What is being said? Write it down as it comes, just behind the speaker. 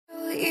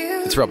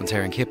It's Rob and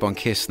Terry and Kip on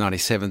Kiss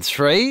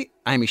 97.3.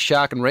 Amy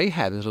Shark and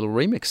Rehab, there's a little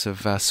remix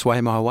of Sway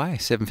My Way,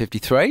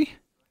 7.53.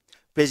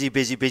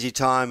 Busy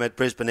time at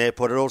Brisbane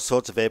Airport, at all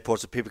sorts of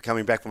airports, with people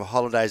coming back from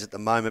holidays at the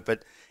moment.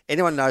 But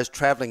anyone knows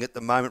travelling at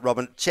the moment,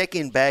 Robin,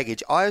 check-in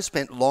baggage. I have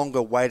spent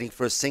longer waiting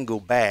for a single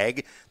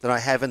bag than I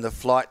have in the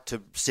flight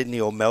to Sydney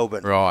or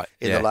Melbourne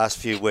in the last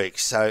few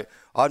weeks. So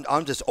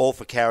I'm just all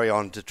for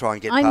carry-on to try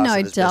and get past it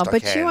as best I can.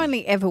 But you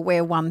only ever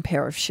wear one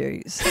pair of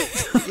shoes.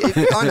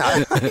 I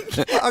know.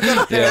 I've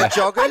got a pair of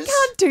joggers. I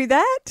can't do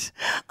that.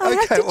 I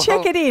have to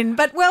check it in.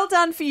 But well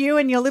done for you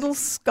and your little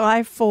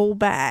Skyfall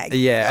bag.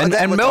 Yeah, and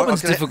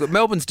Melbourne's difficult.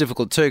 Melbourne's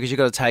difficult too because you've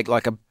got to take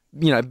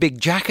big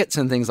jackets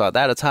and things like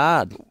that. It's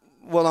hard.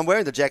 Well, I'm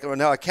wearing the jacket right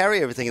now. I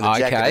carry everything in the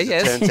jacket, as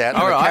it turns out.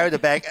 And I carry the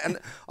bag, and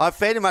I'm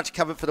fairly much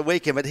covered for the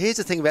weekend. But here's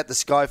the thing about the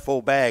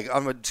Skyfall bag.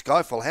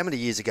 Skyfall, how many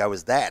years ago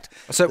was that?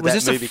 So was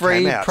this a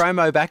free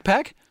promo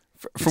backpack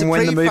from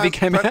when the movie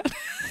came out?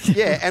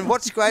 Yeah, and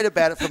what's great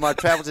about it for my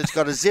travels, it's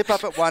got a zip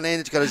up at one end,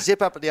 it's got a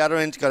zip up at the other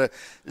end, it's got a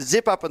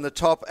zip up on the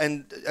top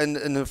and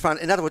in the front.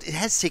 In other words, it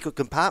has secret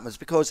compartments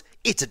because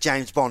it's a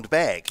James Bond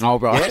bag. Oh,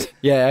 right.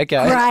 Yeah,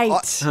 okay.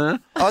 Great.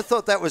 I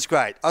thought that was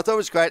great.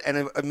 And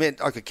it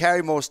meant I could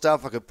carry more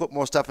stuff, I could put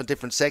more stuff in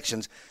different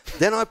sections.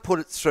 Then I put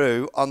it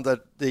through on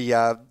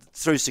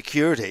through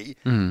security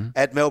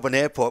at Melbourne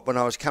Airport when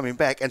I was coming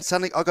back, and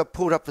suddenly I got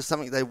pulled up for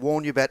something they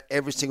warn you about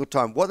every single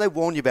time. What they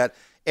warn you about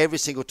every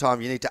single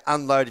time, you need to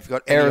unload if you've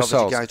got any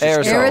obviously going through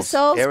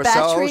aerosols,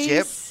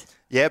 batteries.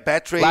 Yep,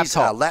 batteries,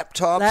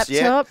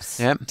 laptops.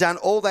 Yep. Done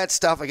all that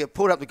stuff. I get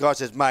pulled up. The guy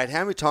says, "Mate,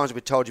 how many times have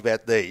we told you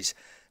about these?"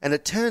 And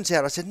it turns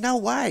out, I said, "No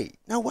way,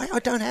 I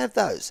don't have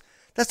those."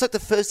 That's like the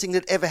first thing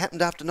that ever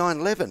happened after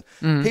 9/11.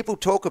 People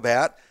talk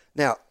about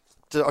now.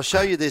 I'll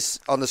show you this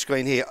on the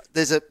screen here.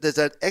 There's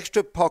an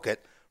extra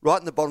pocket right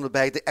in the bottom of the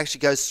bag that actually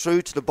goes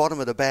through to the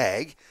bottom of the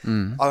bag.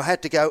 I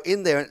had to go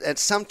in there, and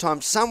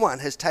sometimes someone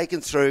has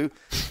taken through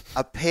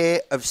a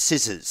pair of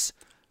scissors.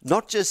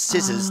 Not just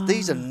scissors.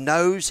 These are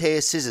nose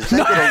hair scissors. They've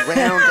got a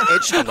round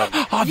edge on them.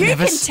 You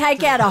can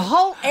take out a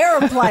whole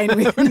aeroplane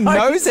with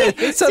nose hair.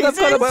 So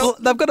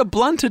they've got a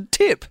blunted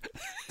tip.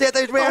 Yeah,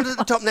 they're round at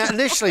the top. Now,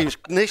 initially,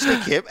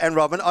 Kip and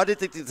Robin, I did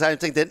think the same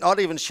thing. They're not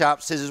even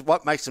sharp scissors.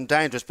 What makes them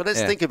dangerous? But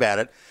let's think about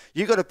it.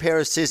 You got a pair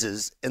of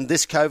scissors in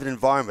this COVID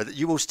environment that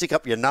you will stick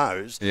up your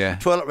nose,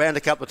 twirl it around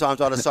a couple of times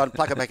either side and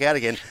pluck it back out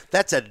again.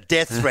 That's a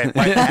death threat.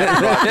 But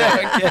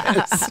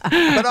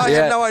I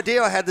had no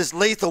idea I had this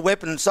lethal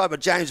weapon inside my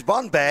James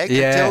Bond bag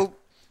until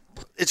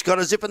it's got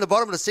a zip in the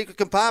bottom of the secret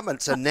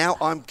compartment. So now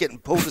I'm getting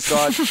pulled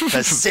aside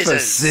for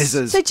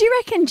scissors. So do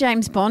you reckon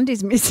James Bond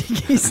is missing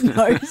his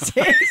nose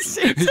hair?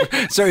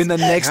 So in the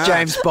next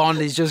James Bond,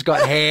 he's just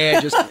got hair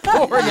just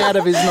pouring out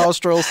of his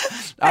nostrils.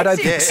 I don't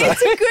think so.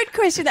 It's a good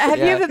question. Have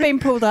you ever been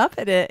pulled up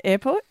at an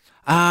airport?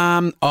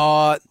 No,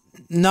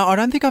 I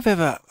don't think I've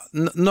ever.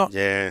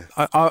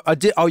 I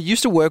did. I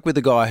used to work with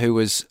a guy who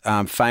was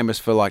famous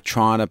for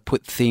trying to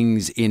put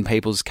things in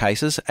people's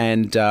cases,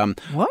 and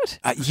what?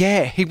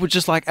 He would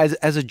just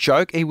as a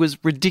joke. He was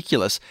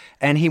ridiculous,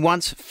 and he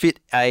once fit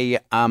a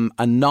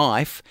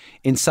knife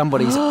in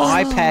somebody's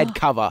iPad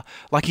cover.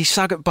 He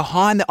stuck it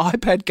behind the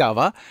iPad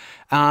cover.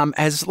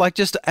 As a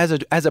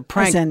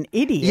prank. As an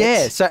idiot.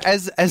 Yeah. So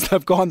as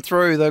they've gone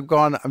through,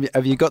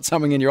 have you got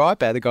something in your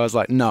iPad? The guy's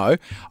like, no.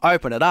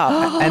 Open it up,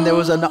 and there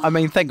was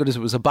thank goodness it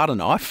was a butter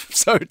knife,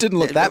 so it didn't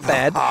look that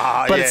bad.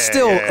 But it's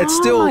still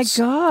oh my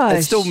gosh.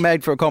 It's still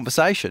made for a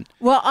conversation.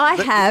 Well, I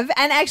have,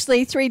 and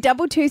actually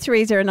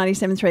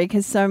 32230973,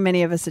 because so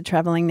many of us are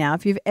travelling now.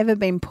 If you've ever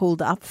been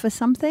pulled up for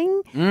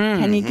something,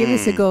 can you give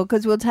us a call?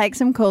 Because we'll take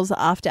some calls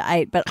after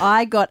 8. But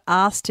I got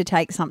asked to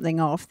take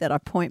something off that I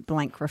point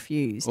blank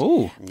refused.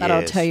 Ooh. But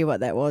I'll tell you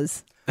what that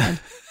was.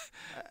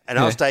 And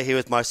I'll stay here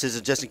with my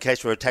scissors just in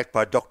case we're attacked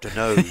by Dr.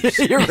 Nose.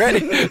 You're ready?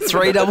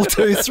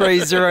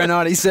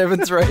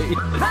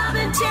 32230973.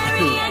 Robin,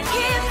 Terry and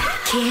Kip.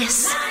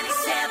 Kiss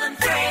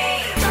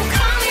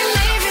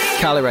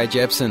 97.3. Carly Rae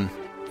Jepsen.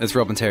 It's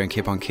Rob and Terry and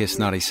Kip on Kiss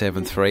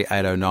 97.3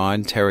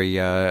 809. Terry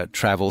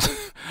travelled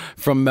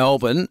from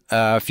Melbourne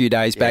a few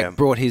days back,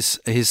 brought his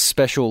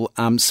special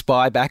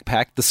spy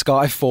backpack, the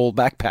Skyfall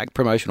backpack,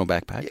 promotional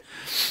backpack.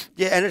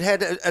 Yeah, and it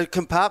had a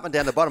compartment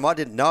down the bottom. I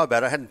didn't know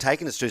about it. I hadn't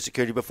taken it through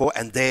security before,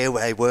 and there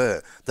they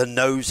were, the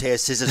nose hair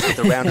scissors with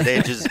the rounded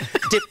edges,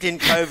 dipped in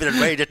COVID and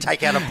ready to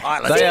take out a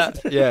pilot.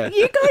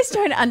 You guys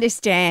don't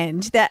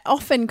understand that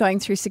often going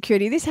through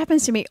security, this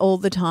happens to me all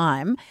the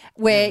time,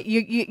 where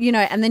you know,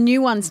 and the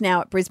new ones now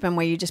at Brisbane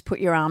where you just put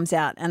your arms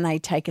out and they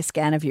take a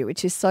scan of you,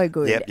 which is so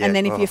good. Yep. And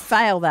then if you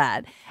fail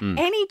that,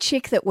 any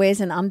chick that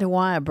wears an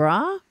underwire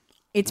bra,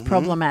 it's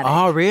problematic.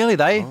 Oh, really?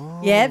 They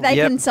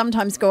can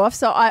sometimes go off.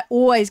 So I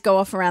always go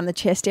off around the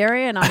chest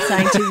area, and I'm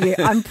saying to you,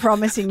 I'm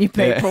promising you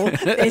people,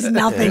 there's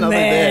nothing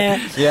there.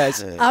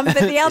 Yes. But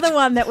the other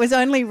one that was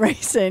only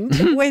recent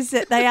was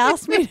that they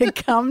asked me to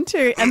come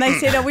to, and they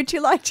said, would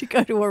you like to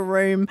go to a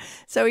room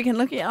so we can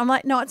look at it? I'm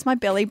like, no, it's my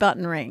belly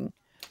button ring.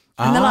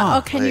 And they're like,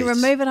 oh, can you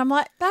please. remove it? I'm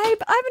like, babe,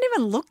 I haven't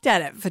even looked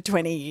at it for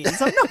 20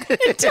 years. I'm not going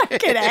to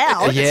take it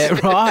out. Yeah,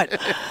 right.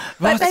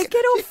 But they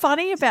get all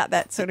funny about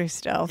that sort of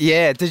stuff.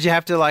 Yeah, did you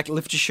have to like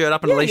lift your shirt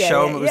up and at least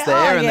show them it was there?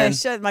 Oh, and yeah, then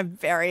show my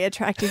very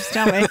attractive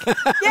stomach.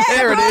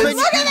 There it is.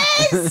 Look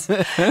at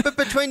this. But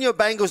between your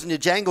bangles and your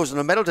jangles and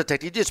a metal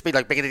detector, you'd just be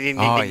like... Oh,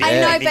 I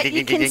yeah. know, but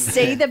you can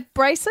see the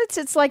bracelets.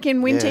 It's like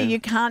in winter, Yeah. you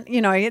can't,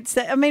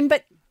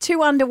 but 2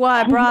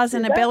 underwire bras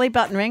and a belly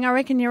button ring, I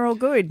reckon you're all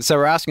good. So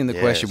we're asking the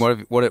question,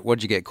 Yes. what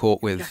did you get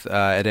caught with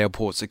at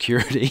airport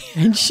security?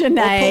 And Pull it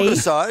Shanae.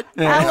 aside.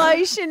 Hello,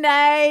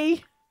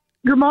 Shanae.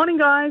 Good morning,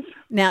 guys.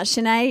 Now,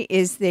 Shanae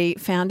is the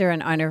founder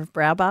and owner of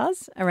Brow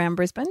Bars around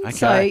Brisbane. Okay.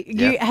 So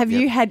Yep,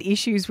 you had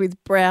issues with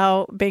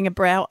being a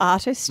brow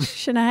artist,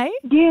 Shanae?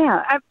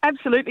 Yeah,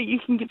 absolutely. You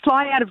can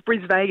fly out of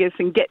Bris Vegas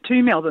and get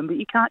to Melbourne, but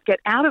you can't get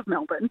out of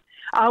Melbourne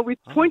with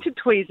pointed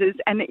tweezers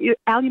and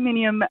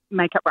aluminium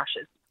makeup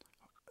brushes.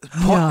 They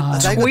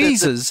got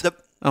Tweezers? the-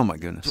 Oh, my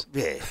goodness.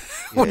 yeah.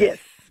 Yes.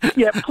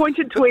 Yeah,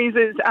 pointed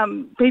tweezers.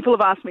 People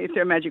have asked me if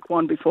they're a magic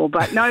wand before,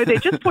 but no, they're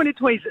just pointed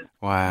tweezers.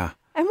 Wow.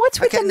 And what's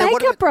with Okay, the now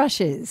what makeup about-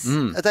 brushes?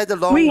 Are they the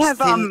long, We have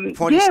thin,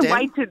 pointy stem?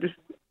 weighted.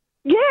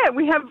 Yeah,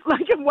 we have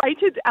like a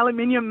weighted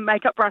aluminium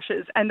makeup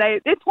brushes, and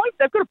they've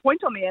got a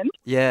point on the end.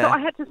 Yeah. So I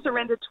had to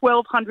surrender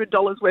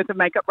 $1,200 worth of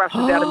makeup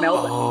brushes out of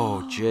Melbourne.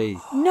 Oh, gee.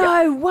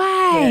 No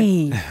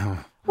way.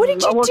 What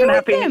did I you do wasn't with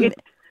happy. them?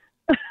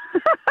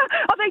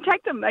 Oh, they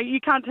take them.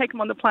 You can't take them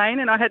on the plane,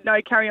 and I had no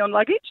carry-on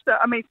luggage. No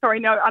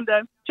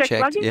under-checked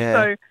Checked, luggage. yeah.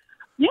 So,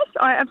 yes,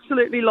 I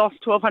absolutely lost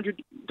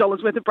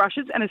 $1,200 worth of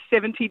brushes and a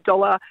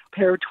 $70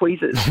 pair of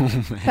tweezers.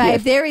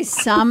 Babe, there is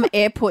some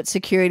airport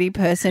security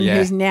person Yeah.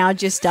 who's now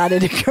just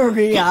started a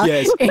career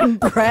Yes. in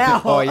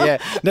brow. Oh, yeah.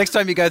 Next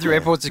time you go through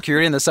airport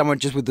security and there's someone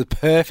just with the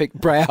perfect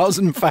brows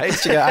and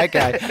face, you go,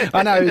 okay,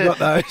 I know who got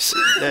those.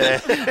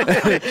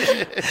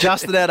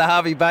 Justin out of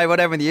Harvey Bay. What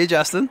happened to you,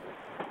 Justin?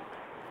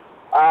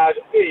 A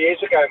few years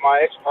ago, my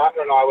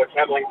ex-partner and I were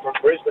travelling from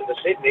Brisbane to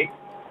Sydney,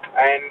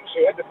 and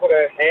she had to put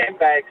her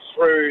handbag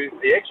through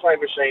the X-ray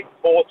machine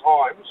 4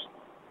 times.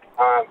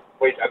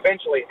 We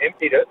eventually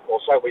emptied it, or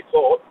so we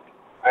thought,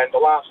 and the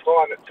last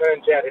time, it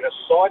turns out, in a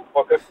side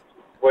pocket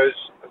was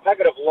a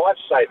packet of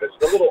Lifesavers.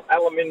 The little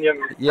aluminium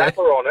Yeah.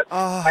 wrapper on it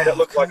made it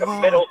look like a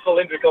metal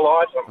cylindrical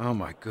item. Oh,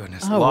 my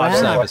goodness. Oh, wow.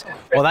 Lifesavers.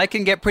 Well, they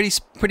can get pretty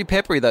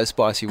peppery, those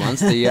spicy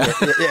ones. The Yeah.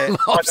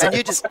 Lifesavers. And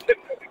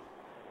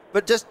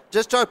you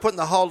just try putting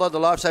the whole lot of the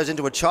lifesavers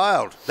into a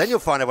child. Then you'll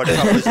find out what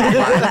trouble is.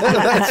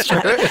 That's true.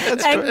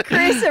 And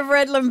Chris of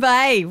Redland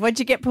Bay, what'd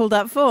you get pulled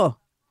up for?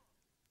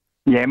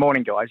 Yeah,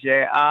 morning, guys.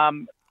 Yeah,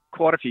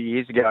 quite a few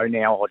years ago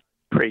now,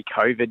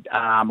 pre-COVID,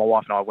 my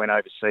wife and I went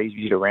overseas.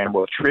 We did a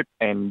round-the-world trip,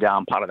 and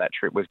part of that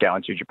trip was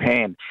going to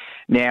Japan.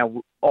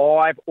 Now,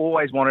 I've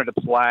always wanted to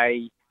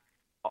play,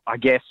 I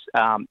guess,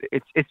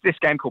 it's this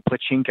game called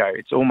Pachinko.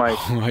 It's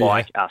almost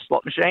like a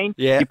slot machine.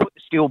 Yeah. You put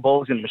the steel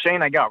balls in the machine,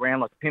 they go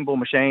around like a pinball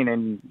machine,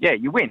 and, yeah,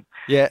 you win.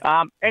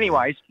 Yeah.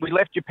 Anyways, we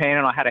left Japan,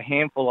 and I had a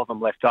handful of them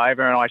left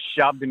over, and I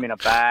shoved them in a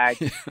bag.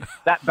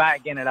 That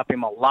bag ended up in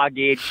my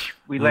luggage.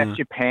 We left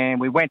Japan.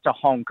 We went to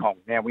Hong Kong.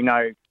 Now, we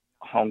know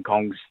Hong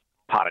Kong's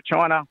part of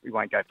China. We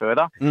won't go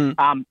further.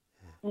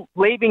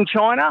 Leaving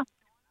China,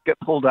 got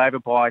pulled over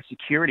by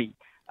security.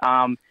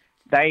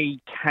 They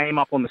came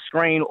up on the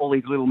screen, all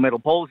these little metal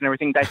balls and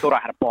everything. They thought I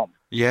had a bomb.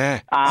 Yeah.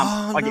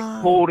 I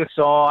get pulled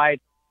aside,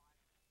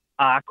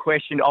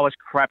 questioned. I was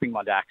crapping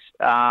my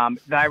dacks.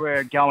 They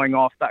were going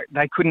off.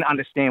 They couldn't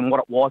understand what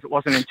it was. It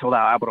wasn't until they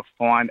were able to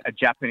find a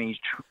Japanese,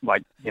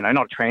 not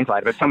a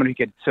translator, but someone who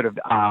could sort of,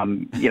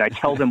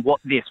 tell them what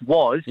this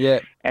was. Yeah.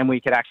 And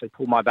we could actually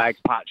pull my bags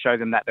apart, show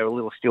them that they were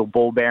little steel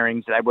ball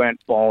bearings. They weren't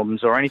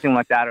bombs or anything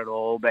like that at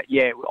all. But,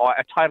 yeah,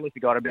 I totally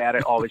forgot about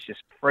it. I was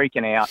just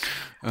freaking out.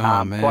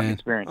 Oh, man. Quite an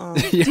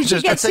experience. Yeah, Did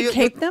you get to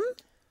keep them?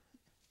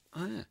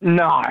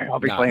 No,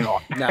 obviously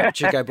not. No,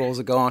 Chico balls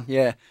are gone.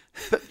 Yeah.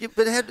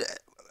 But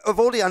of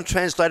all the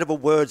untranslatable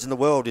words in the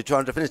world, you're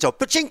trying to finish off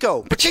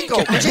pachinko,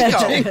 pachinko,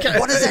 pachinko.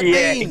 What does that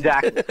Yeah, mean?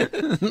 exactly.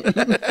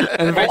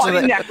 And I eventually,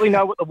 didn't actually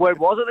know what the word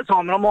was at the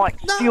time, and I'm like,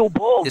 steel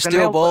balls. Yeah, And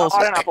steel then balls.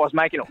 I don't know if I was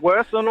making it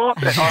worse or not.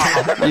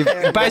 But,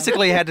 you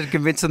basically had to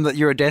convince them that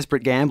you're a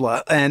desperate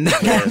gambler and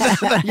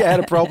you had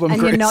a problem, And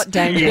Chris. you're not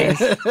dangerous.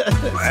 And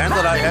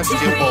that I have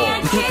steel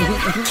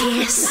balls.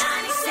 Kiss.